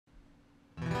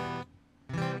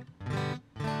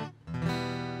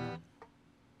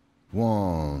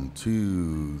1,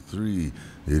 2, 3.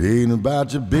 It ain't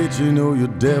about your bitching or your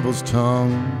devil's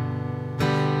tongue.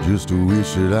 Just to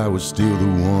wish that I was still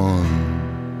the one.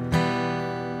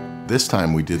 This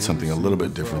time we did something a little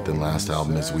bit different than last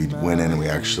album, as we went in and we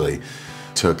actually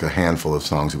took a handful of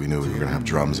songs that we knew we were going to have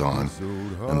drums on,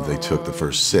 and they took the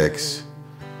first 6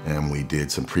 and we did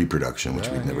some pre-production, which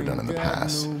we'd never done in the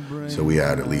past. So we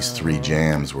had at least 3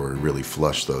 jams where we really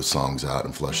flushed those songs out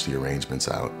and flushed the arrangements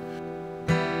out.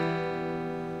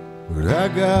 But I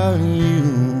got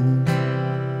you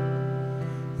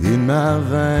in my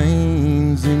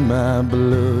veins, in my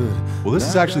blood. Well, this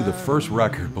is actually the first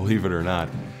record, believe it or not,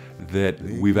 that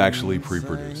we've actually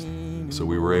pre-produced. So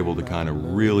we were able to kind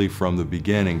of really, from the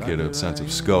beginning, get a sense of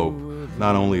scope,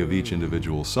 not only of each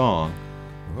individual song,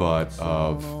 but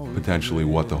of potentially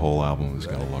what the whole album is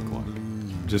going to look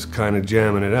like. Just kind of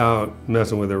jamming it out,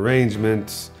 messing with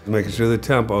arrangements, making sure the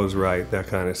tempo's right, that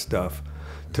kind of stuff,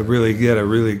 to really get a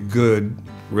really good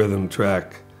rhythm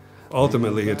track.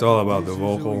 Ultimately, it's all about the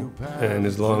vocal, and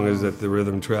as long as that the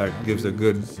rhythm track gives a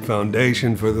good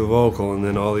foundation for the vocal, and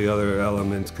then all the other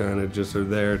elements kind of just are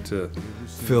there to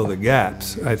fill the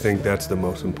gaps, I think that's the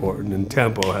most important, and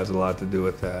tempo has a lot to do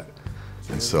with that.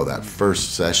 And so that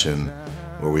first session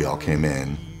where we all came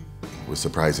in was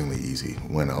surprisingly easy,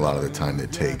 when a lot of the time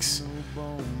it takes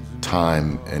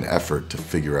time and effort to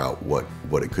figure out what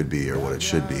it could be or what it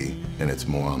should be, and it's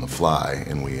more on the fly,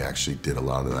 and we actually did a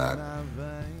lot of that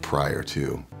prior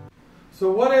to. So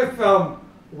what if,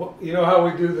 you know how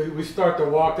we do we start to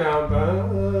walk down,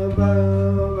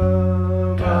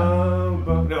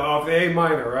 no, off the A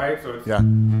minor, right? So it's, yeah.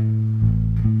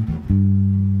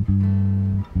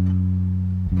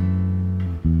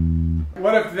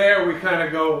 What if there we kind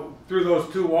of go through those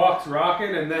 2 walks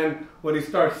rocking, and then when he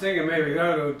starts singing, maybe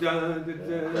I go dun dun dun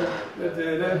dun dun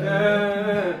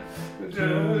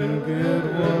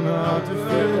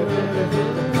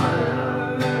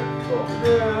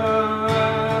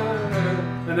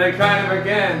and then kind of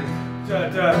again.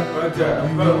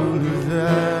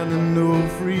 No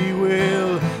free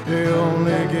will, they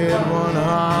only get one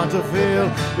heart to fill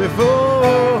before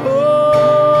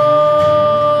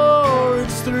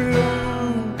it's through.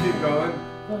 Keep going.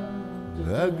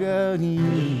 I got you.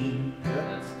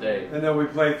 And then we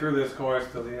play through this chorus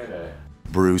till the end. Okay.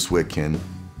 Bruce Whitkin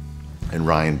and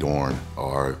Ryan Dorn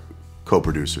are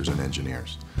co-producers and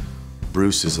engineers.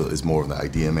 Bruce is more of the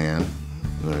idea man,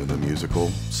 the musical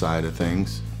side of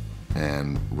things,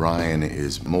 and Ryan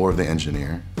is more of the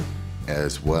engineer,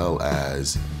 as well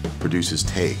as produces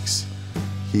takes.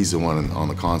 He's the one on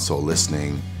the console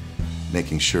listening,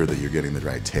 making sure that you're getting the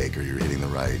right take or you're hitting the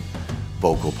right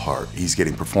vocal part. He's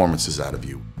getting performances out of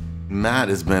you. Matt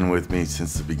has been with me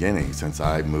since the beginning, since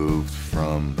I moved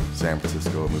from San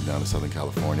Francisco and moved down to Southern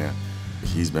California.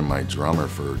 He's been my drummer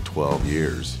for 12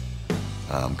 years,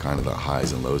 kind of the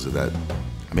highs and lows of that.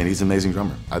 I mean, he's an amazing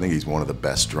drummer. I think he's one of the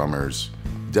best drummers,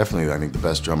 definitely I think the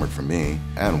best drummer for me,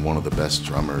 and one of the best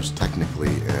drummers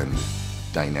technically and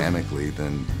dynamically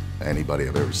than anybody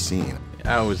I've ever seen.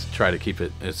 I always try to keep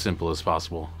it as simple as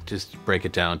possible. Just break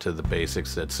it down to the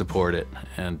basics that support it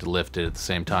and lift it at the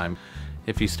same time.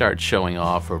 If you start showing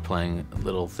off or playing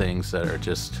little things that are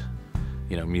just,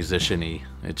 you know, musician-y,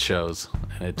 it shows,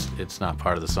 and it's not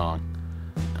part of the song.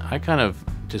 I kind of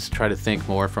just try to think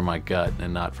more from my gut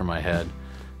and not from my head.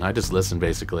 I just listen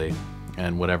basically,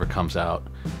 and whatever comes out,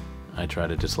 I try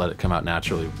to just let it come out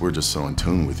naturally. We're just so in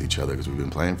tune with each other because we've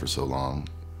been playing for so long.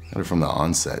 And from the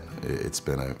onset, it's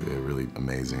been a really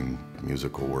amazing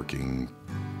musical working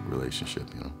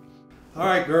relationship, you know. All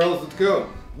right, girls, let's go.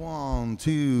 1,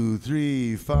 2,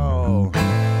 3, 4.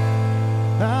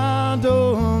 I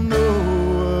don't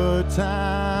know what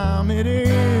time it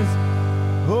is.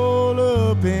 All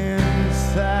up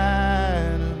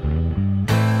inside.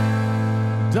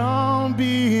 Don't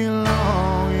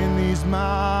belong in these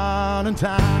modern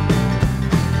times.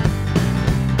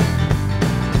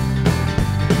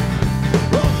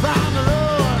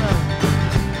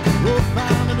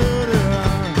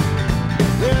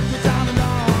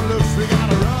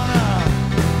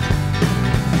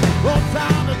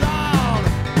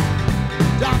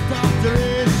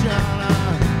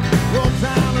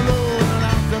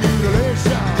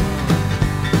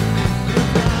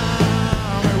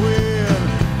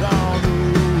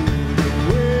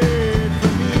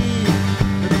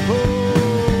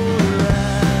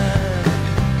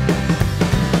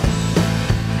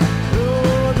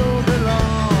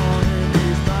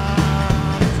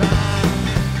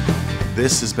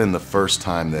 This has been the first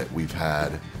time that we've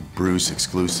had Bruce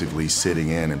exclusively sitting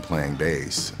in and playing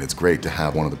bass. It's great to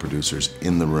have one of the producers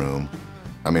in the room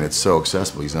I mean, it's so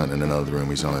accessible. He's not in another room,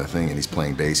 he's on another thing, and he's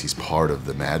playing bass. He's part of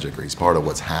the magic, or he's part of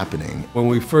what's happening. When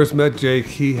we first met Jake,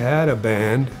 he had a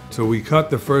band, so we cut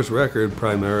the first record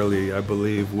primarily, I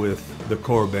believe, with the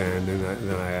core band, and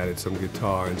then I added some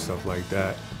guitar and stuff like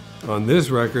that. On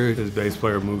this record, his bass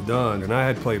player moved on, and I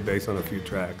had played bass on a few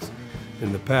tracks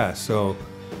in the past, so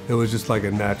it was just like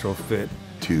a natural fit.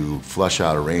 To flush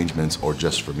out arrangements, or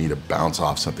just for me to bounce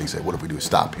off something, say, what if we do a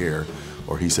stop here?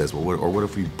 Or he says, well, what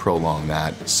if we prolong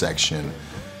that section?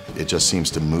 It just seems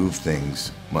to move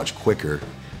things much quicker.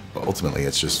 But ultimately,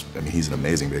 it's just, I mean, he's an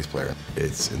amazing bass player.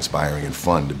 It's inspiring and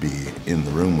fun to be in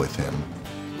the room with him.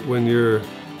 When you're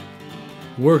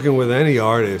working with any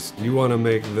artist, you want to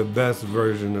make the best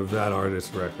version of that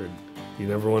artist's record. You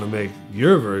never want to make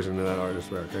your version of that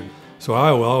artist's record. So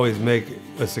I will always make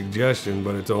a suggestion,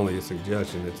 but it's only a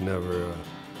suggestion. It's never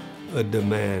a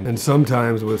demand. And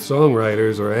sometimes with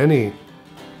songwriters or any,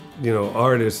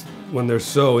 artists, when they're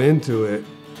so into it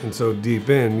and so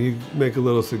deep in, you make a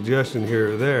little suggestion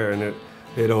here or there, and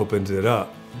it opens it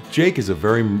up. Jake is a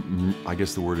very, I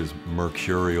guess the word is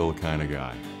mercurial kind of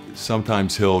guy.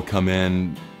 Sometimes he'll come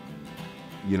in,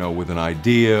 with an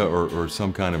idea or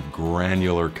some kind of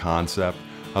granular concept.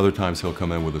 Other times he'll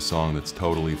come in with a song that's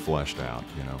totally fleshed out,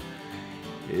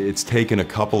 It's taken a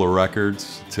couple of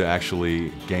records to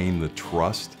actually gain the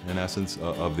trust, in essence,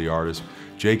 of the artist.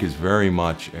 Jake is very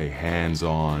much a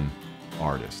hands-on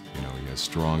artist. He has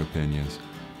strong opinions,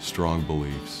 strong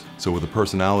beliefs. So with a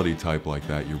personality type like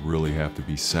that, you really have to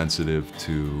be sensitive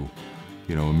to,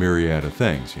 a myriad of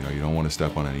things. You don't want to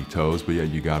step on any toes, but yet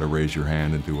you got to raise your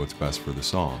hand and do what's best for the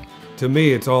song. To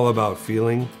me, it's all about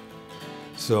feeling.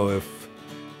 So if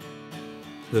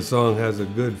the song has a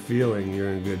good feeling, you're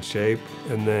in good shape,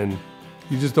 and then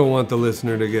you just don't want the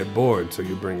listener to get bored, so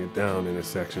you bring it down in a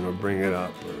section or bring it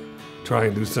up or try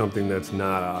and do something that's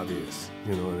not obvious,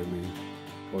 you know what I mean,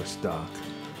 or stock.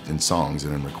 In songs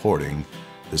and in recording,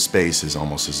 the space is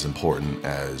almost as important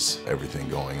as everything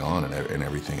going on and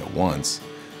everything at once.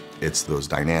 It's those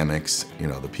dynamics,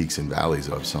 the peaks and valleys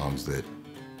of songs that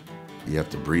you have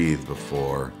to breathe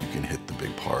before you can hit the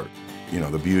big part.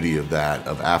 The beauty of that,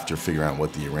 of after figuring out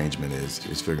what the arrangement is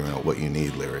figuring out what you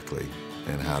need lyrically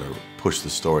and how to push the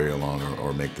story along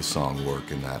or make the song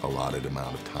work in that allotted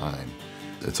amount of time.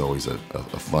 It's always a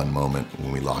fun moment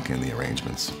when we lock in the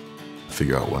arrangements,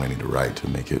 figure out what I need to write to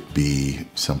make it be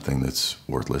something that's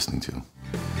worth listening to.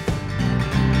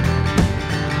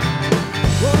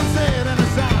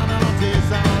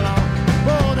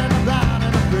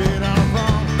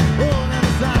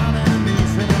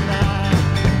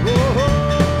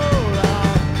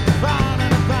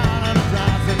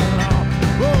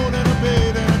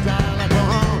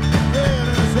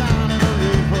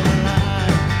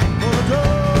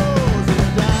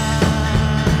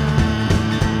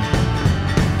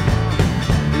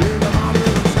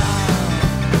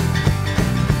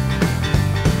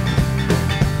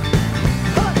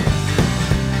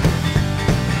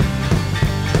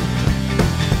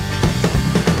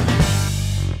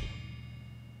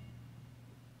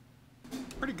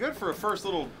 Pretty good for a first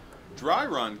little dry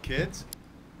run, kids.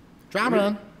 Dry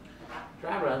run.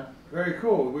 Dry run. Very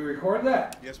cool. We record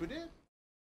that? Yes, we did.